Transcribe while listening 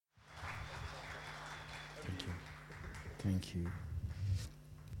Thank you.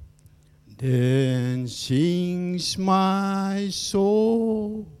 Then sings my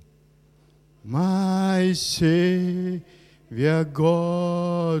soul, my Savior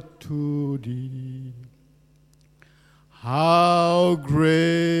God to thee. How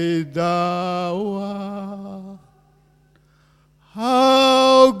great thou art,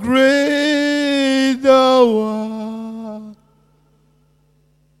 how great thou art.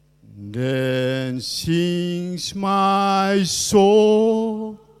 Then sings my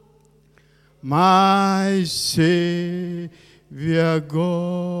soul, my Savior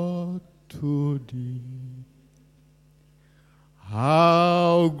God to thee.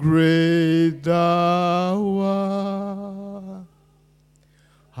 How great thou art,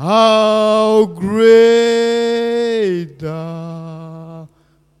 how great thou.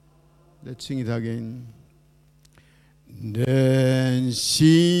 Let's sing it again. Then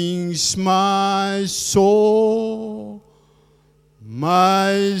sings my soul,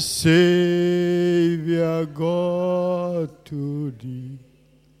 my Savior God to thee.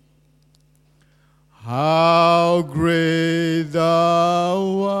 How great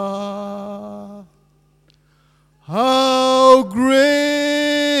thou art, how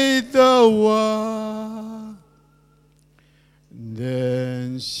great thou art.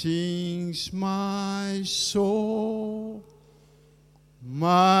 Then sings my soul,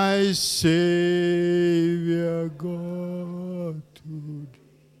 my Savior God to thee.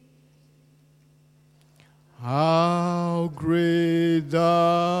 How great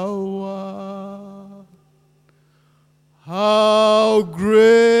thou art, how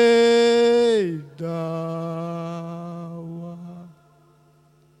great thou art.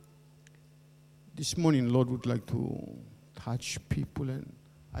 This morning, Lord would like to touch people, and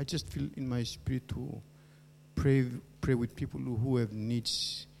I just feel in my spirit to pray with people who have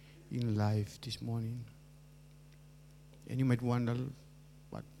needs in life this morning. And you might wonder,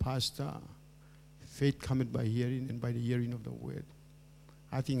 but Pastor, faith cometh by hearing, and by the hearing of the word.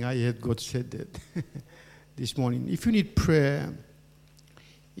 I think I heard God said that this morning. If you need prayer,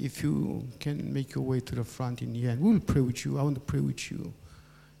 if you can make your way to the front in here, and we will pray with you. I want to pray with you.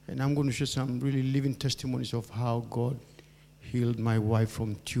 And I'm going to share some really living testimonies of how God healed my wife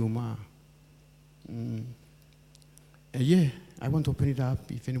from tumor. And I want to open it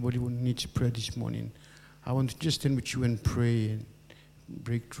up. If anybody needs prayer this morning, I want to just stand with you and pray and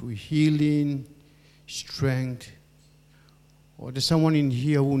break through healing, strength. Or there's someone in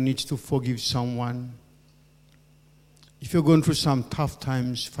here who needs to forgive someone. If you're going through some tough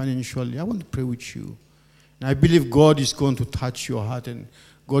times financially, I want to pray with you. And I believe God is going to touch your heart, and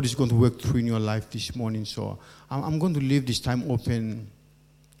God is going to work through in your life this morning. So I'm going to leave this time open.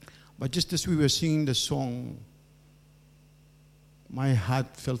 But just as we were singing the song, my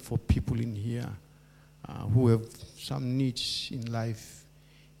heart felt for people in here who have some needs in life.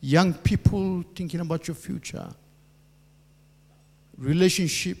 Young people thinking about your future.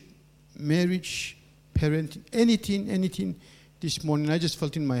 Relationship, marriage, parenting, anything this morning. I just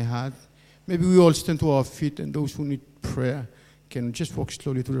felt in my heart. Maybe we all stand to our feet, and those who need prayer can just walk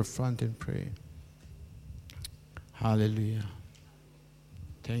slowly to the front and pray. Hallelujah.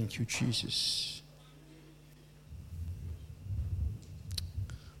 Thank you, Jesus.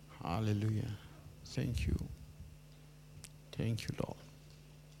 Hallelujah. Thank you. Thank you, Lord.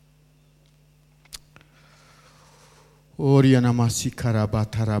 Oriana masikara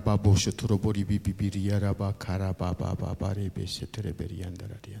taraba bosho turobori bibiri yaraba karaba baba barebe setreberi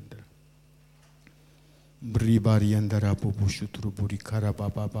andara diandara. Bribari andara bosho turobori karaba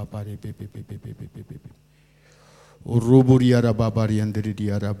baba barebe bebe. Orobori yaraba bari andari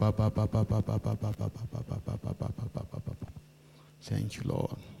yaraba baba baba. Thank you,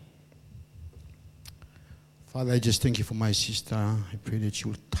 Lord. Father, I just thank you for my sister. I pray that you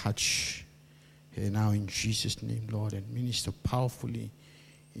will touch her now in Jesus' name, Lord, and minister powerfully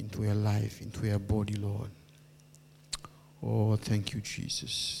into her life, into her body, Lord. Oh, thank you,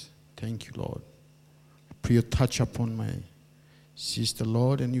 Jesus. Thank you, Lord. I pray you touch upon my sister,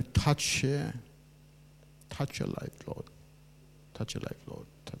 Lord, and you touch her. Touch her life, Lord. Touch her life, Lord.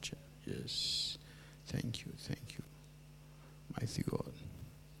 Touch her. Yes. Thank you. Thank you. Mighty God.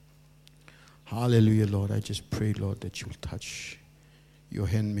 Hallelujah, Lord. I just pray, Lord, that you will touch your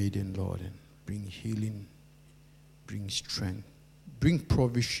handmaiden, Lord, and bring healing, bring strength, bring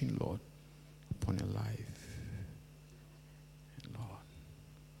provision, Lord, upon your life. And Lord,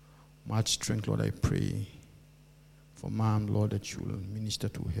 much strength, Lord, I pray for Mom, Lord, that you will minister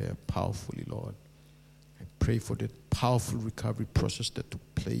to her powerfully, Lord. I pray for that powerful recovery process that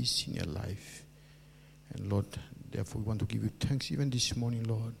took place in your life. And Lord, therefore we want to give you thanks even this morning,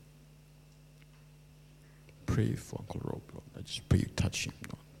 Lord. pray for Uncle Rob, Lord. I just pray you touch him,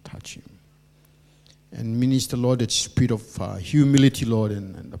 Lord. Touch him. And minister, Lord, that spirit of humility, Lord,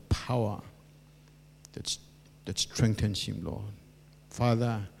 and the power that strengthens him, Lord.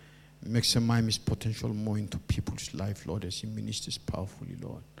 Father, maximize his potential more into people's life, Lord, as he ministers powerfully,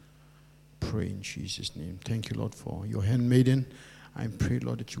 Lord. Pray in Jesus' name. Thank you, Lord, for your handmaiden. I pray,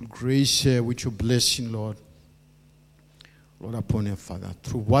 Lord, that you will grace her with your blessing, Lord. Lord, upon her, Father,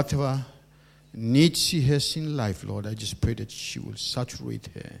 through whatever needs she has in life, Lord, I just pray that she will saturate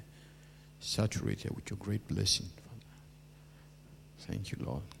her with your great blessing, Father. Thank you,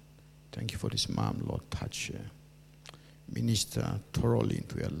 Lord. Thank you for this mom, Lord. Touch her. Minister thoroughly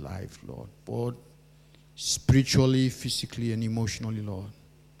into her life, Lord, both spiritually, physically, and emotionally, Lord.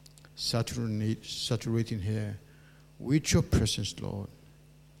 Saturating her with your presence, Lord.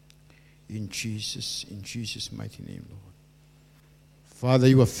 In Jesus' mighty name, Lord. Father,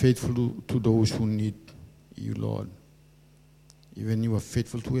 you are faithful to those who need you, Lord. Even you are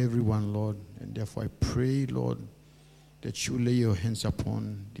faithful to everyone, Lord. And therefore I pray, Lord, that you lay your hands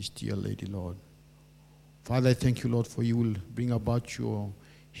upon this dear lady, Lord. Father, I thank you, Lord, for you will bring about your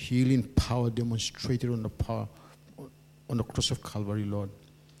healing power demonstrated on the cross of Calvary, Lord.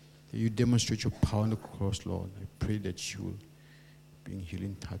 You demonstrate your power on the cross, Lord. I pray that you will bring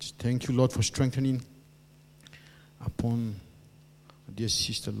healing touch. Thank you, Lord, for strengthening upon dear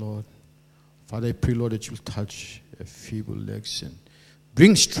sister, Lord. Father, I pray, Lord, that you will touch her feeble legs and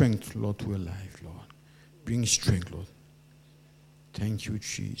bring strength, Lord, to her life, Lord. Bring strength, Lord. Thank you,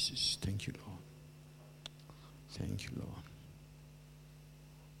 Jesus. Thank you, Lord. Thank you, Lord.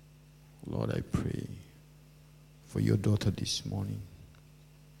 Lord, I pray for your daughter this morning.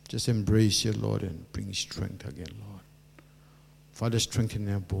 Just embrace her, Lord, and bring strength again, Lord. Father, strengthen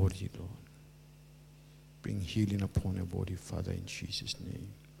her body, Lord. Bring healing upon her body, Father, in Jesus'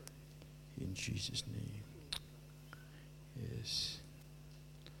 name. In Jesus' name. Yes.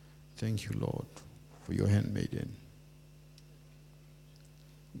 Thank you, Lord, for your handmaiden.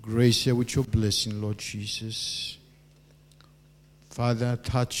 Grace her with your blessing, Lord Jesus. Father,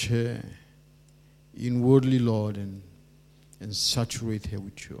 touch her inwardly, Lord, and saturate her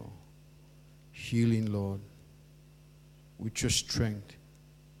with your healing, Lord, with your strength,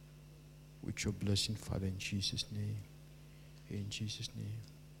 with your blessing, Father, in Jesus' name. In Jesus' name.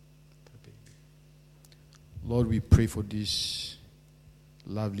 Lord, we pray for this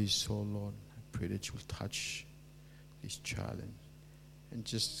lovely soul, Lord. I pray that you will touch this child and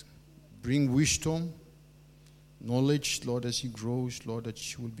just bring wisdom, knowledge, Lord, as he grows, Lord, that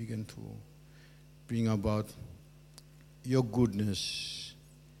she will begin to bring about your goodness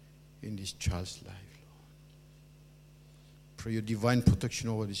in this child's life, Lord. Pray your divine protection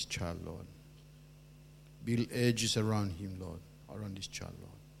over this child, Lord. Build edges around him, Lord, around this child, Lord.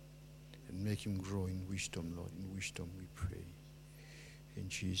 And make him grow in wisdom, Lord. In wisdom we pray. In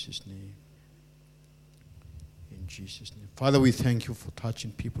Jesus' name. In Jesus' name. Father, we thank you for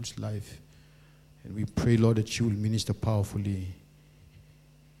touching people's life. And we pray, Lord, that you will minister powerfully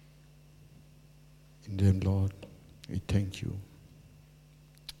in them, Lord. We thank you.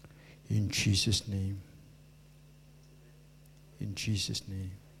 In Jesus' name. In Jesus'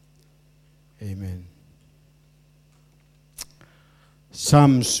 name. Amen.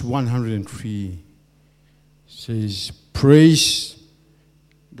 Psalms 103 says, praise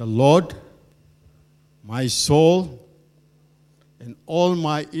the Lord, my soul, and all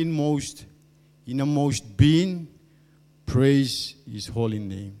my innermost being, praise his holy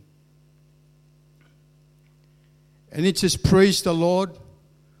name. And it says, praise the Lord,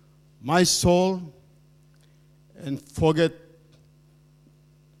 my soul, and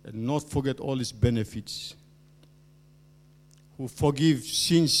not forget all his benefits, who forgives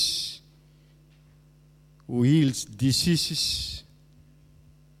sins, who heals diseases.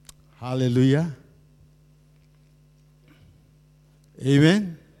 Hallelujah.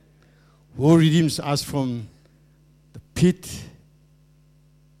 Amen. Who redeems us from the pit.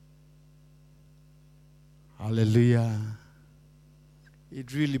 Hallelujah.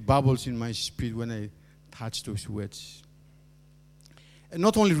 It really bubbles in my spirit when I touch those words. And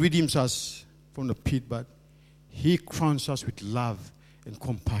not only redeems us from the pit, but he crowns us with love and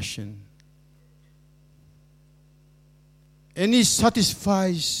compassion. And he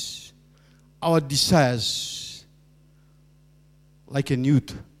satisfies our desires like an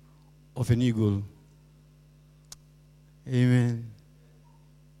youth of an eagle. Amen.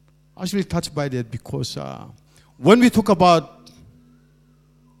 I was really touched by that because when we talk about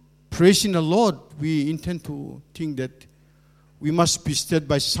praising the Lord, we intend to think that we must be stirred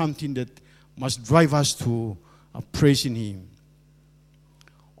by something that must drive us to praising him.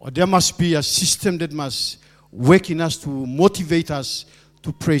 Or there must be a system that must work in us to motivate us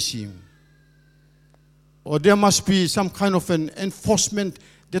to praise Him. Or there must be some kind of an enforcement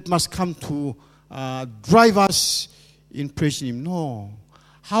that must come to drive us in praising Him. No.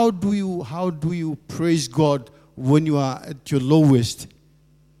 How do you praise God when you are at your lowest?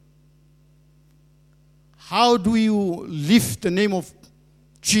 How do you lift the name of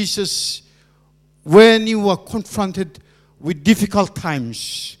Jesus when you are confronted with difficult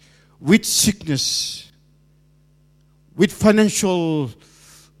times, with sickness, with financial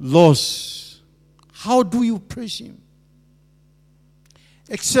loss? How do you praise Him?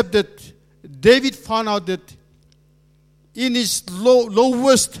 Except that David found out that in his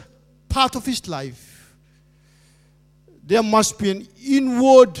lowest part of his life, there must be an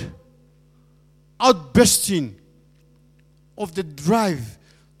inward outbursting of the drive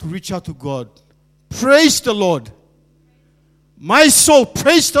to reach out to God. Praise the Lord. My soul,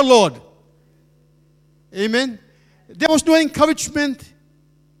 praise the Lord. Amen. There was no encouragement.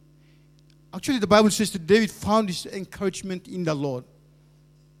 Actually, the Bible says that David found his encouragement in the Lord.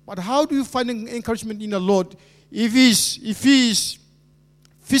 But how do you find encouragement in the Lord if he is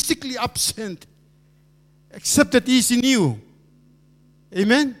physically absent, except that He is in you?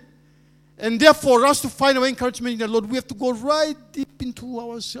 Amen. And therefore, for us to find our encouragement in the Lord, we have to go right deep into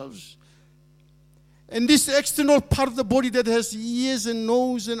ourselves. And this external part of the body that has ears and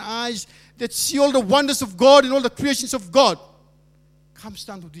nose and eyes, that see all the wonders of God and all the creations of God, comes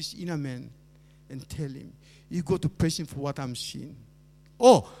down to this inner man and tell him, you go to praise Him for what I'm seeing.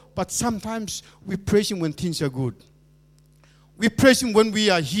 Oh, but sometimes we praise Him when things are good. We praise Him when we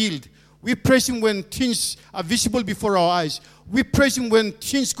are healed. We praise Him when things are visible before our eyes. We praise Him when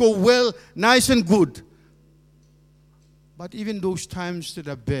things go well, nice and good. But even those times that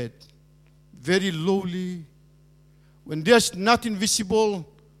are bad, very lowly, when there's nothing visible,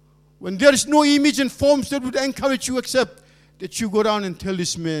 when there is no image and forms that would encourage you except that you go down and tell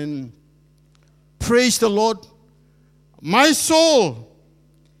this man, praise the Lord, my soul,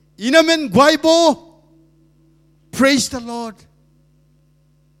 inamen guaibo, praise the Lord.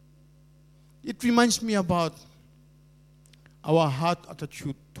 It reminds me about our heart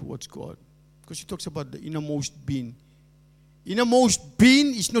attitude towards God. Because He talks about the innermost being. Innermost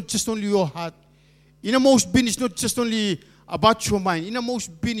being is not just only your heart. Innermost being is not just only about your mind.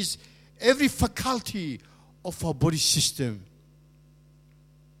 Innermost being is every faculty of our body system.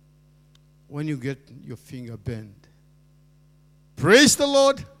 When you get your finger bent, praise the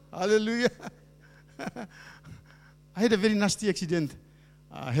Lord. Hallelujah. I had a very nasty accident.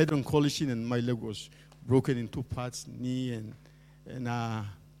 Head-on collision and my leg was broken in two parts, knee and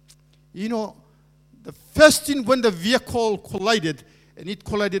the first thing when the vehicle collided, and it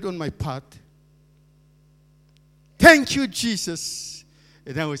collided on my part, thank you, Jesus.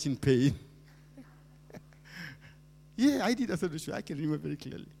 And I was in pain. Yeah, I did. I can remember very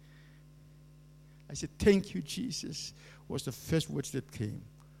clearly. I said, thank you, Jesus, was the first words that came.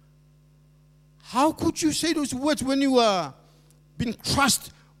 How could you say those words when you are being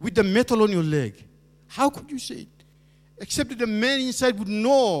crushed with the metal on your leg? How could you say it? Except that the man inside would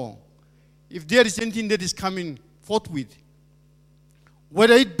know if there is anything that is coming forthwith.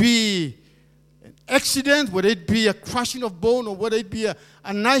 Whether it be an accident, whether it be a crushing of bone, or whether it be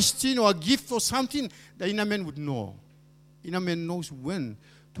a nice thing or a gift or something, the inner man would know. Inner man knows when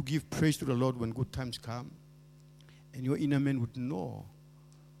to give praise to the Lord when good times come. And your inner man would know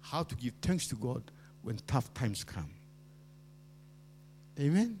how to give thanks to God when tough times come.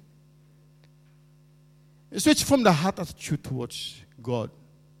 Amen? So it's from the heart attitude towards God.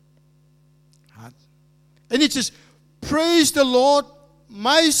 Heart. And it says, praise the Lord,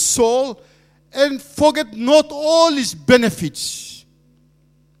 my soul, and forget not all His benefits.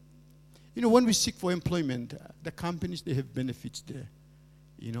 When we seek for employment, the companies, they have benefits there.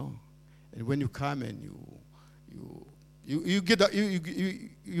 And when you come and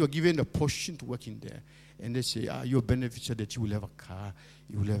you are given a position to work in there, and they say, your benefits are that you will have a car,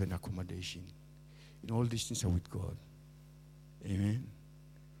 you will have an accommodation. All these things are with God. Amen.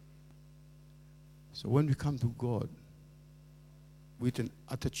 So when we come to God with an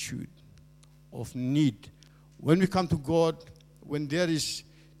attitude of need, when we come to God, when there is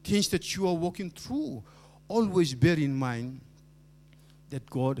things that you are walking through, always bear in mind that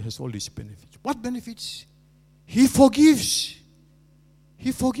God has all these benefits. What benefits? He forgives.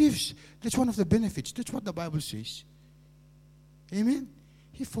 He forgives. That's one of the benefits. That's what the Bible says. Amen?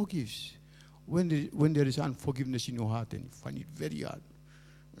 He forgives. When there is unforgiveness in your heart and you find it very hard,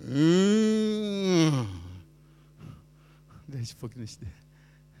 there's forgiveness there.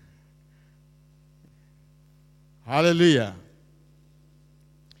 Hallelujah.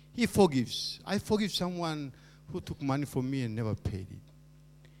 He forgives. I forgive someone who took money from me and never paid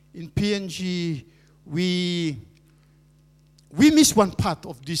it. In PNG, we miss one part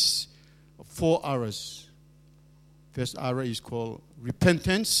of this 4 hours. First hour is called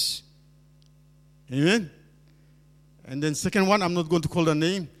repentance. Amen. And then second one, I'm not going to call the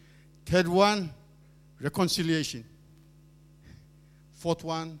name. Third one, reconciliation. Fourth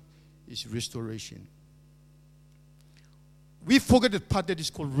one is restoration. We forget the part that is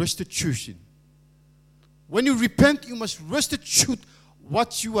called restitution. When you repent, you must restitute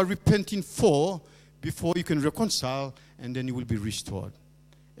what you are repenting for before you can reconcile, and then you will be restored.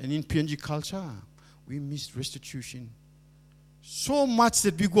 And in PNG culture, we miss restitution so much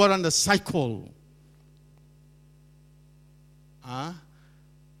that we go around the cycle. And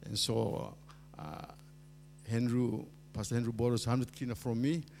so Pastor Andrew borrows $100 from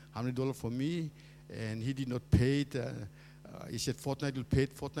me, $100 from me, and he did not pay it. He said, fortnight will pay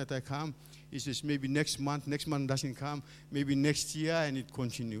it, fortnight I come. He says, maybe next month doesn't come, maybe next year, and it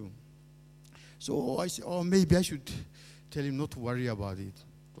continue. So I said, maybe I should tell him not to worry about it.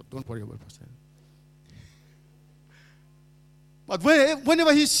 Don't worry about it, Pastor. But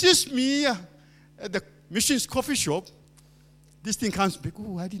whenever he sees me at the missions coffee shop, this thing comes back,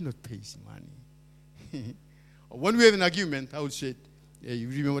 I did not pay his money. When we have an argument, I would say, yeah, you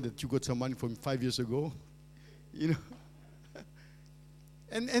remember that you got some money from 5 years ago? You know?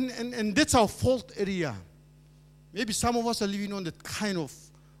 And that's our fault area. Maybe some of us are living on that kind of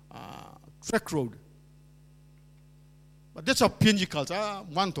track road. But that's our PNG culture.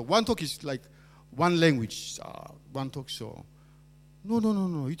 One talk. One talk is like one language. One talk, so.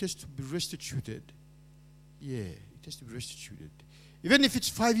 No. It has to be restituted. Yeah, it has to be restituted. Even if it's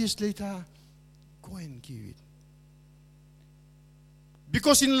 5 years later, go and give it.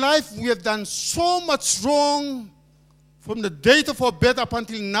 Because in life, we have done so much wrong from the date of our birth up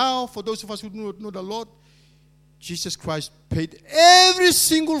until now. For those of us who do not know the Lord, Jesus Christ paid every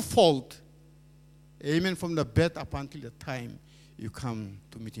single fault. Amen. From the birth up until the time you come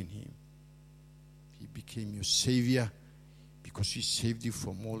to meet in Him. He became your Savior because He saved you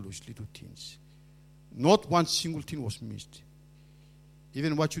from all those little things. Not one single thing was missed.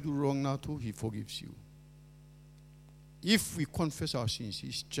 Even what you do wrong now too, He forgives you. If we confess our sins,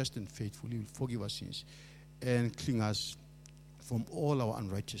 He's just and faithful. He will forgive our sins and clean us from all our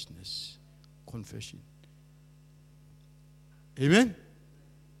unrighteousness. Confession. Amen?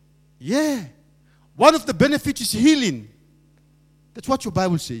 Yeah. One of the benefits is healing. That's what your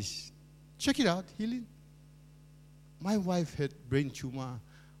Bible says. Check it out, healing. My wife had brain tumor.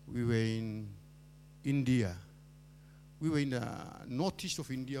 We were in India. We were in the northeast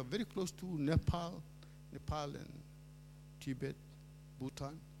of India, very close to Nepal and Tibet,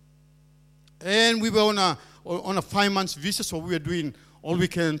 Bhutan. And we were on a 5 months visa, so we were doing all we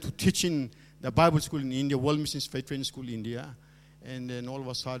can to teach in the Bible school in India, World Missions Faith Training School in India. And then all of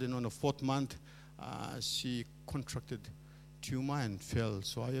a sudden, on the 4th month, she contracted tumor and fell.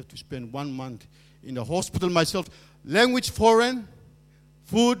 So I had to spend 1 month in the hospital myself. Language foreign,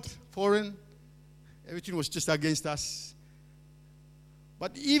 food foreign. Everything was just against us.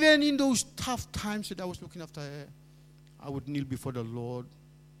 But even in those tough times that I was looking after her, I would kneel before the Lord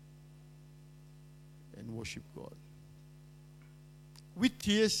and worship God. With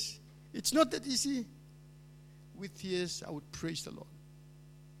tears, it's not that easy. With tears, I would praise the Lord.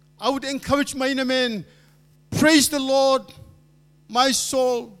 I would encourage my inner man, praise the Lord, my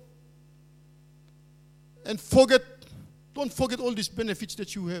soul, and don't forget all these benefits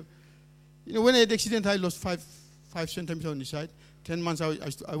that you have. You know, when I had an accident, I lost 5 centimeters on the side. 10 months,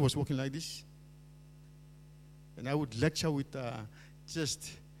 I was walking like this. And I would lecture with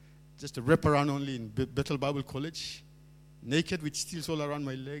just a wraparound only in Bethel Bible College, naked with stils all around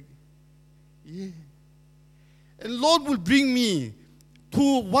my leg. Yeah. And Lord will bring me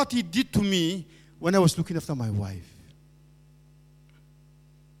to what He did to me when I was looking after my wife.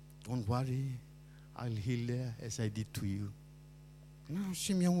 Don't worry, I'll heal her as I did to you. Now,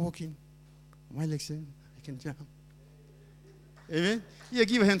 see me, I'm walking. My legs, I can jump. Amen? Yeah,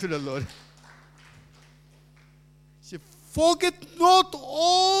 give a hand to the Lord. Say, forget not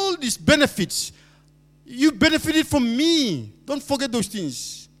all these benefits. You benefited from me. Don't forget those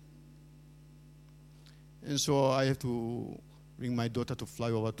things. And so I have to bring my daughter to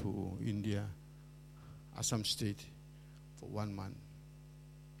fly over to India, Assam State, for 1 month.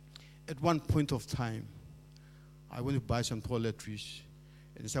 At one point of time, I went to buy some toiletries,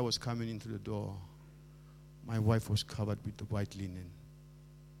 and as I was coming into the door, my wife was covered with the white linen,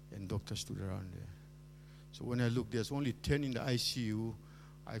 and doctors stood around there. So when I looked, there's only 10 in the ICU.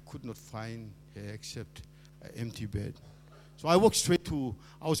 I could not find her except an empty bed. So I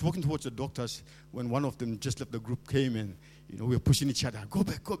was walking towards the doctors when one of them just left the group came and, we were pushing each other. Go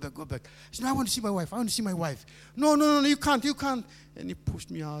back. I said, no, I want to see my wife. No, you can't. And he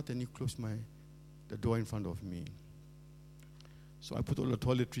pushed me out and he closed the door in front of me. So I put all the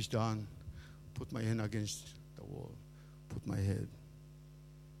toiletries down, put my hand against the wall, put my head.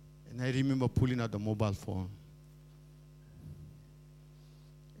 And I remember pulling out the mobile phone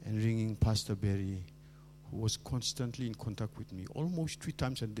and ringing Pastor Barry, who was constantly in contact with me, almost 3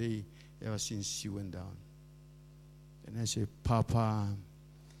 times a day ever since she went down. And I said, Papa,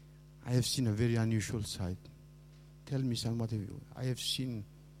 I have seen a very unusual sight. Tell me, son, what have you? I have seen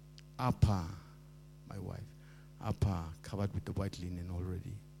Appa, my wife, Appa covered with the white linen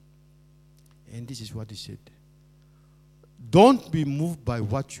already. And this is what he said. Don't be moved by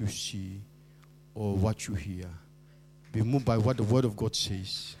what you see or what you hear. Be moved by what the Word of God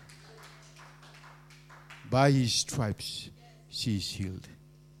says. By His stripes, she is healed.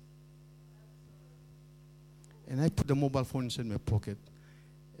 And I put the mobile phone inside my pocket.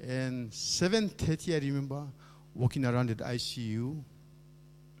 And 7:30, I remember, walking around at ICU.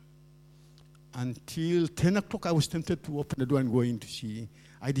 Until 10 o'clock, I was tempted to open the door and go in to see.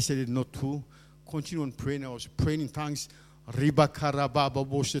 I decided not to. Continue on praying. I was praying in tongues.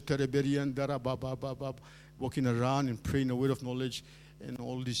 Walking around and praying the word of knowledge. And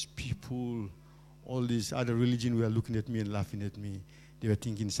all these people, all these other religions were looking at me and laughing at me. They were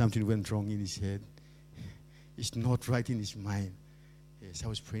thinking something went wrong in his head. It's not right in his mind. Yes, I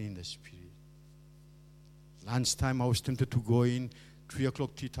was praying in the Spirit. Lunchtime, I was tempted to go in. 3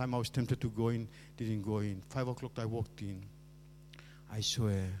 o'clock tea time, I was tempted to go in. Didn't go in. 5 o'clock, I walked in. I saw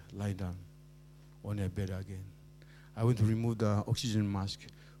her lie down on her bed again. I went to remove the oxygen mask,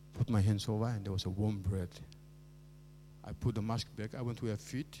 put my hands over, and there was a warm breath. I put the mask back. I went to her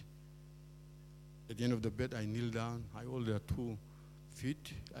feet. At the end of the bed, I kneeled down. I held her 2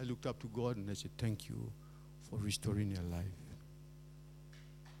 feet. I looked up to God, and I said, thank you for restoring your life.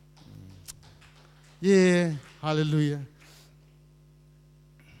 Yeah, hallelujah.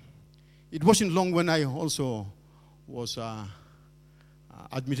 It wasn't long when I also was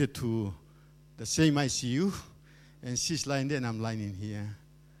admitted to the same ICU, and she's lying there and I'm lying in here.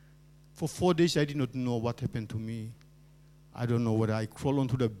 For 4 days, I did not know what happened to me. I don't know whether I crawled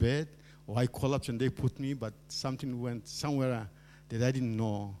onto the bed or I collapsed and they put me, but something went somewhere that I didn't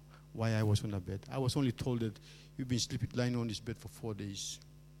know why I was on the bed. I was only told that you've been lying on this bed for 4 days.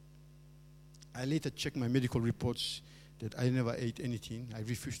 I later checked my medical reports that I never ate anything. I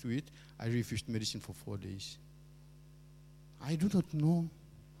refused to eat. I refused medicine for 4 days. I do not know.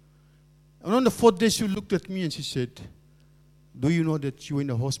 And on the 4th day, she looked at me and she said, do you know that you were in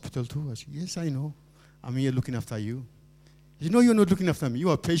the hospital too? I said, yes, I know. I'm here looking after you. She said, no, you're not looking after me. You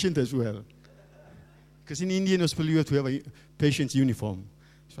are a patient as well. Because in Indian hospital, you have to have a patient's uniform.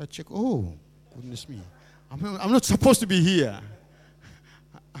 So I checked, oh, goodness me. I'm not supposed to be here.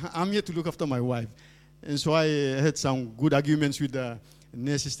 I'm here to look after my wife. And so I had some good arguments with the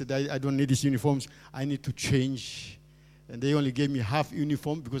nurses that I don't need these uniforms. I need to change. And they only gave me half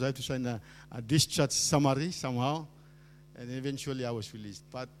uniform because I had to sign a discharge summary somehow. And eventually I was released.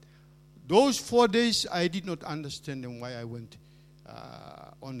 But those 4 days, I did not understand why I went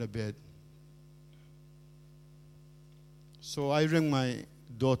on the bed. So I rang my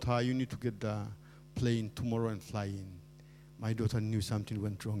daughter, you need to get the plane tomorrow and fly in. My daughter knew something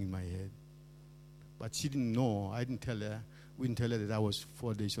went wrong in my head. But she didn't know. I didn't tell her. We didn't tell her that I was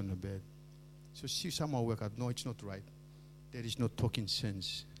 4 days on the bed. So she somehow worked out, no, it's not right. There is no talking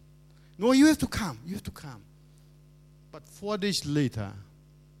sense. No, you have to come. You have to come. But 4 days later,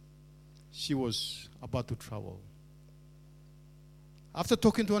 she was about to travel. After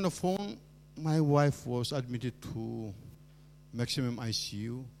talking to her on the phone, my wife was admitted to maximum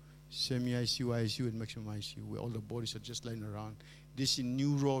ICU, semi-ICU, ICU, and maximum ICU, where all the bodies are just lying around. This is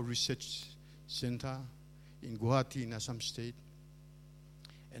Neuro Research Center in Guwahati, in Assam State.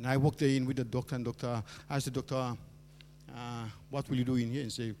 And I walked there in with the doctor, and I asked the doctor, what will you do in here?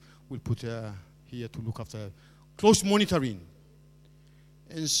 And say, we'll put her here to look after her. Close monitoring.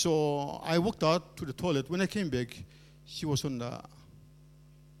 And so I walked out to the toilet. When I came back, she was on the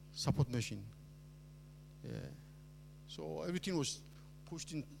support machine. Yeah. So everything was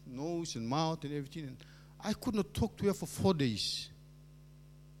pushed in nose and mouth and everything. And I could not talk to her for 4 days.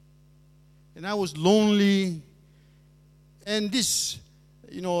 And I was lonely. And this,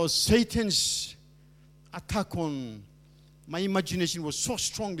 Satan's attack on my imagination was so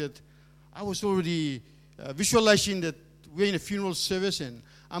strong that I was already visualizing that we're in a funeral service and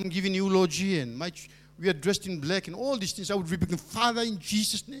I'm giving eulogy and we are dressed in black and all these things. I would rebuke them. Father, in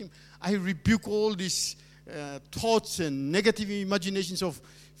Jesus' name, I rebuke all these thoughts and negative imaginations of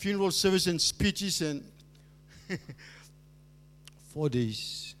funeral service and speeches. And 4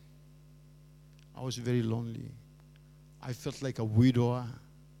 days, I was very lonely. I felt like a widower.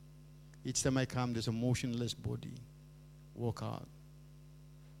 Each time I come, there's a motionless body. Walk out.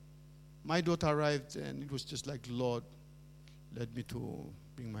 My daughter arrived, and it was just like, Lord led me to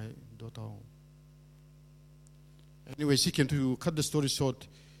bring my daughter home. Anyway, she came. To cut the story short,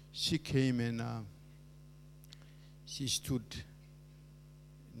 she came and she stood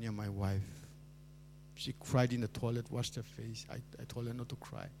near my wife. She cried in the toilet, washed her face. I told her not to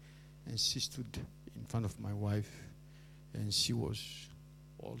cry. And she stood in front of my wife, and she was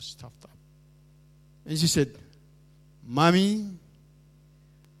all stuffed up. And she said, Mommy,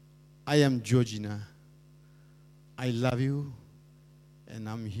 I am Georgina. I love you, and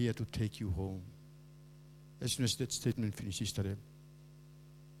I'm here to take you home. As soon as that statement finished, she started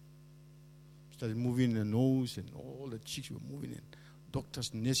moving the nose, and all the cheeks were moving, and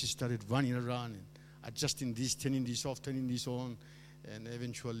doctors, nurses started running around and adjusting this, turning this off, turning this on, and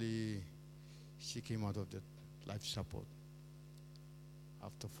eventually she came out of that life support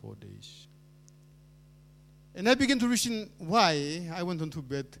after 4 days. And I began to reason why I went on to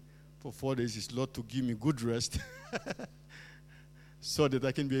bed for 4 days is, Lord, to give me good rest so that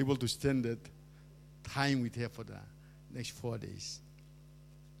I can be able to spend that time with her for the next 4 days.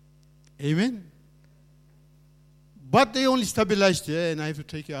 Amen? But they only stabilized her, and I have to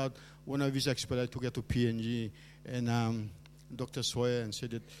take her out. When I was expired, I took her to PNG, and Dr. Sawyer and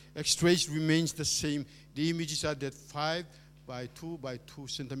said that X-rays remains the same. The images are that 5 by 2 by 2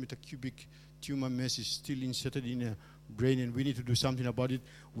 centimeter cubic tumor mass is still inserted in her brain, and we need to do something about it.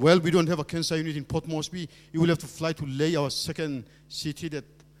 Well, we don't have a cancer unit in Port Moresby. You will have to fly to Lae, our second city that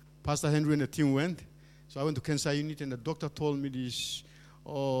Pastor Henry and the team went. So I went to cancer unit, and the doctor told me this,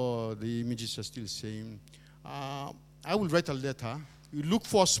 the images are still the same. I will write a letter. You look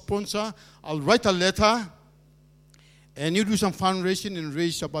for a sponsor. I'll write a letter, and you do some fundraising and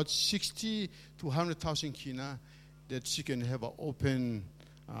raise about 60 to 100,000 kina that she can have an open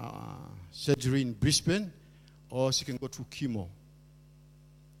surgery in Brisbane, or she can go through chemo.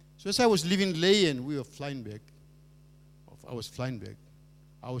 So as I was leaving Lae and we were flying back, I was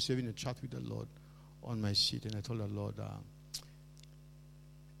having a chat with the Lord on my seat, and I told the Lord,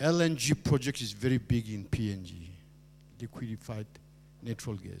 LNG project is very big in PNG, liquefied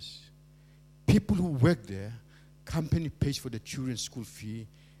natural gas. People who work there, company pays for the children's school fee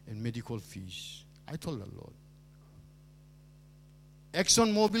and medical fees. I told the Lord.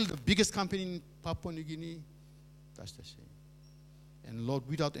 ExxonMobil, the biggest company in Papua New Guinea, that's the same. And Lord,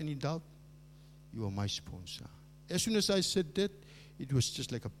 without any doubt, you are my sponsor. As soon as I said that, it was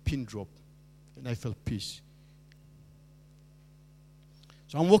just like a pin drop, and I felt peace.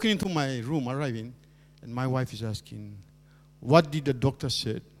 So I'm walking into my room, arriving, and my wife is asking, what did the doctor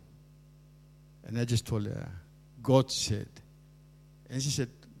say? And I just told her, God said. And she said,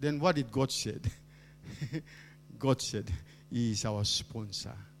 then what did God say? God said, He is our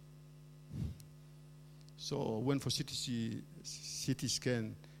sponsor. So when for CT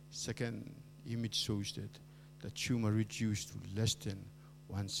scan, second image shows that the tumor reduced to less than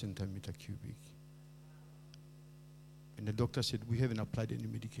 1 centimeter cubic. And the doctor said, we haven't applied any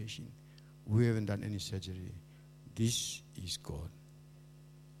medication. We haven't done any surgery. This is God.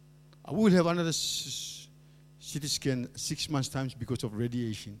 We will have another CT scan 6 months' time because of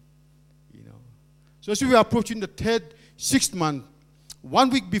radiation. So as we were approaching the 6th month, 1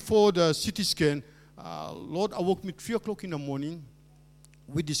 week before the CT scan, Lord awoke me 3 o'clock in the morning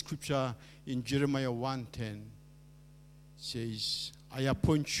with the scripture in Jeremiah 1:10. Says, I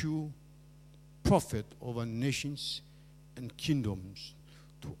appoint you prophet over nations and kingdoms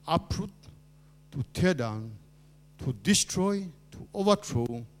to uproot, to tear down, to destroy, to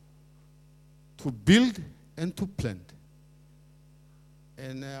overthrow, to build, and to plant.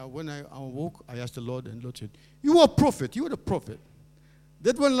 And when I awoke, I asked the Lord, and the Lord said, you are a prophet. You are the prophet.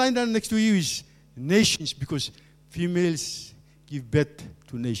 That one line down next to you is nations, because females give birth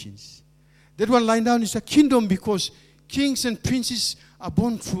to nations. That one line down is a kingdom, because kings and princes are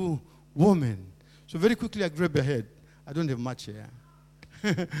born through women. So very quickly I grabbed a head. I don't have much here.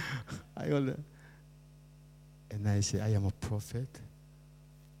 And I say, I am a prophet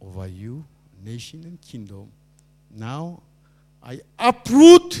over you, nation and kingdom. Now I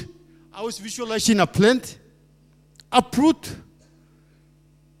uproot. I was visualizing a plant. Uproot.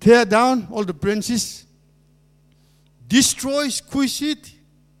 Tear down all the branches. Destroy, squeeze it.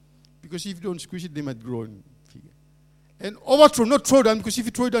 Because if you don't squeeze it, they might grow. And overthrow, not throw down, because if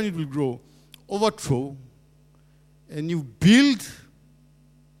you throw it down, it will grow. Overthrow. And you build,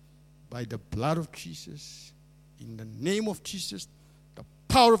 by the blood of Jesus, in the name of Jesus, the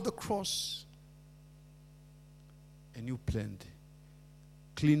power of the cross, a new plant,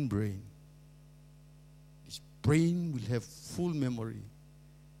 clean brain. His brain will have full memory.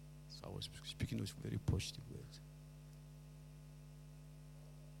 So I was speaking those very positive words.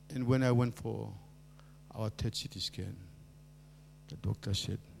 And when I went for our third CT scan, the doctor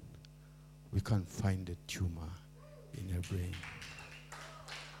said, we can't find a tumor in her brain.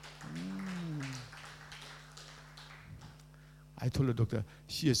 I told the doctor,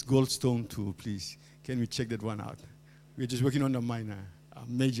 she has gallstone too, please. Can we check that one out? We're just working on the minor,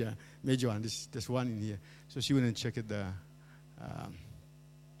 major one. There's one in here. So she went and checked at the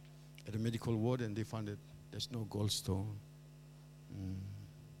medical ward, and they found that there's no gallstone.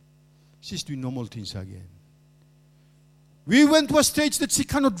 She's doing normal things again. We went to a stage that she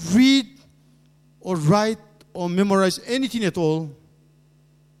cannot read or write or memorize anything at all.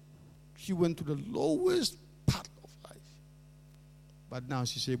 She went to the lowest part of life. But now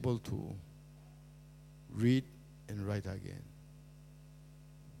she's able to read and write again.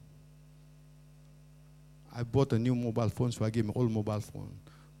 I bought a new mobile phone, so I gave her old mobile phone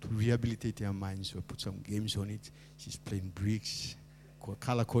to rehabilitate her mind. So I put some games on it. She's playing bricks,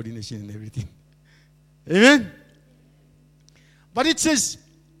 color coordination and everything. Amen? But it says,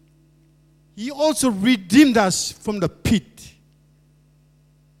 He also redeemed us from the pit.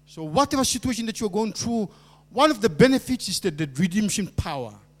 So whatever situation that you're going through, one of the benefits is that the redemption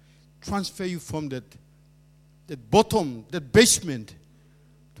power transfer you from that bottom, that basement,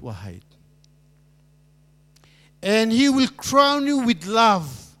 to a height. And He will crown you with love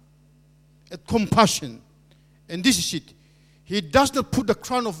and compassion. And this is it. He does not put the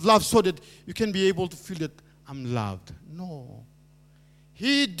crown of love so that you can be able to feel that I'm loved. No.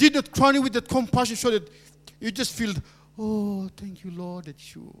 He did not crown you with that compassion so that you just feel, oh, thank you, Lord,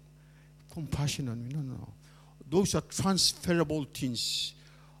 that you compassion on me. No. Those are transferable things.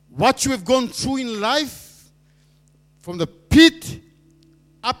 What you have gone through in life, from the pit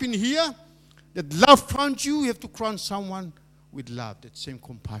up in here, that love crowned you, you have to crown someone with love, that same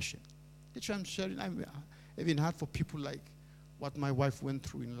compassion. That's what I'm sharing. I'm having heart for people like what my wife went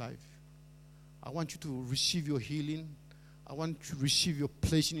through in life. I want you to receive your healing. I want you to receive your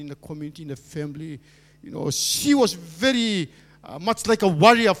placing in the community, in the family. You know, she was very much like a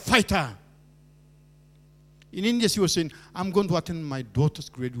warrior fighter. In India, she was saying, I'm going to attend my daughter's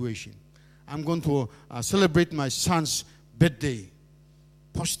graduation. I'm going to celebrate my son's birthday.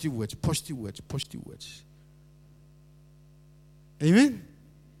 Positive words, positive words, positive words. Amen?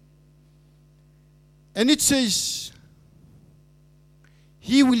 And it says,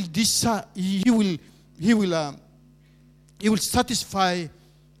 He will satisfy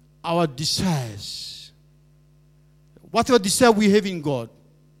our desires. Whatever desire we have in God,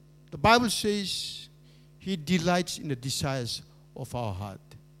 the Bible says He delights in the desires of our heart.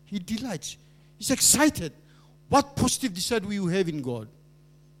 He delights. He's excited. What positive desire do you have in God?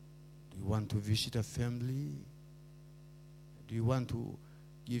 Do you want to visit a family? Do you want to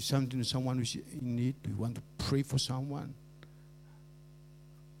give something to someone who's in need? Do you want to pray for someone?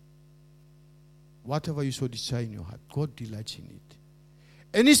 Whatever you so desire in your heart, God delights in it.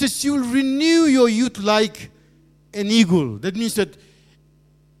 And He says, you will renew your youth like an eagle. That means that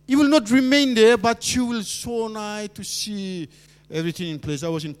you will not remain there, but you will so nice to see everything in place. I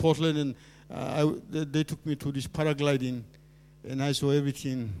was in Portland, and they took me to this paragliding, and I saw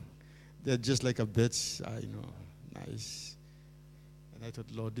everything. They're just like a bed, nice. And I thought,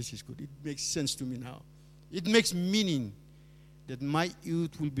 Lord, this is good. It makes sense to me now. It makes meaning that my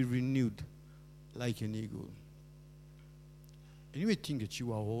youth will be renewed like an eagle. And you may think that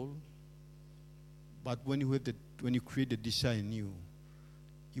you are old, but when you create the desire in you,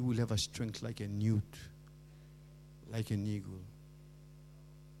 you will have a strength like a newt, like an eagle.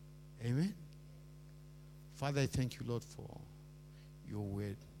 Amen? Father, I thank you, Lord, for your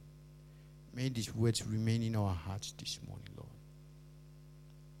word. May these words remain in our hearts this morning, Lord.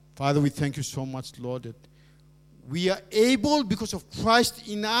 Father, we thank you so much, Lord, that we are able, because of Christ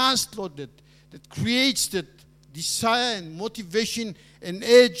in us, Lord, that creates that desire and motivation and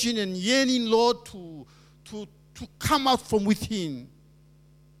urging and yearning, Lord, to come out from within.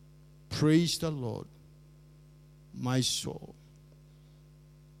 Praise the Lord, my soul.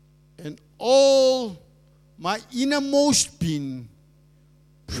 And all my innermost being,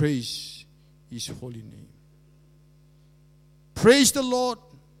 praise His holy name. Praise the Lord,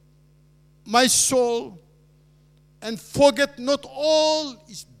 my soul, and forget not all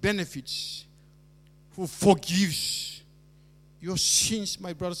His benefits, who forgives your sins,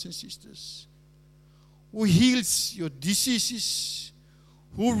 my brothers and sisters, who heals your diseases,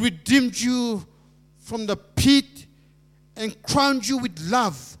 who redeemed you from the pit and crowned you with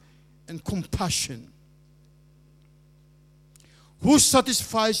love and compassion, who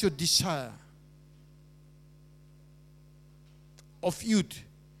satisfies your desire of youth,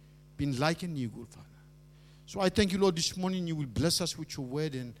 being like you, good Father. So I thank you, Lord, this morning you will bless us with your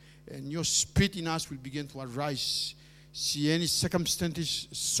word, and your spirit in us will begin to arise. See any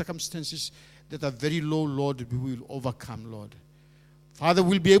circumstances that are very low, Lord, we will overcome, Lord. Father,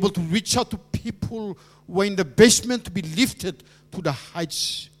 we'll be able to reach out to people who are in the basement to be lifted to the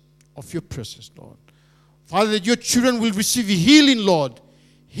heights of your presence, Lord. Father, that your children will receive healing, Lord.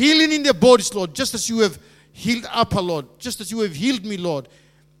 Healing in their bodies, Lord, just as you have healed Appa, Lord. Just as you have healed me, Lord.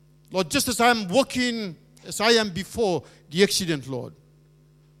 Lord, just as I am walking as I am before the accident, Lord.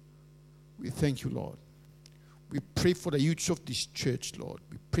 We thank you, Lord. We pray for the youth of this church, Lord.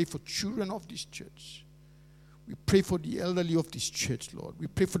 We pray for children of this church. We pray for the elderly of this church, Lord. We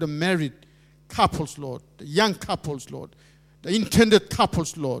pray for the married couples, Lord. The young couples, Lord. The intended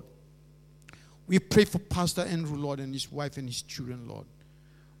couples, Lord. We pray for Pastor Andrew, Lord, and his wife and his children, Lord.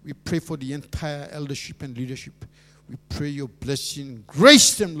 We pray for the entire eldership and leadership. We pray your blessing.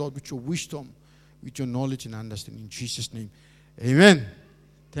 Grace them, Lord, with your wisdom, with your knowledge and understanding. In Jesus' name, amen.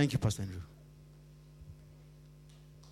 Thank you, Pastor Andrew.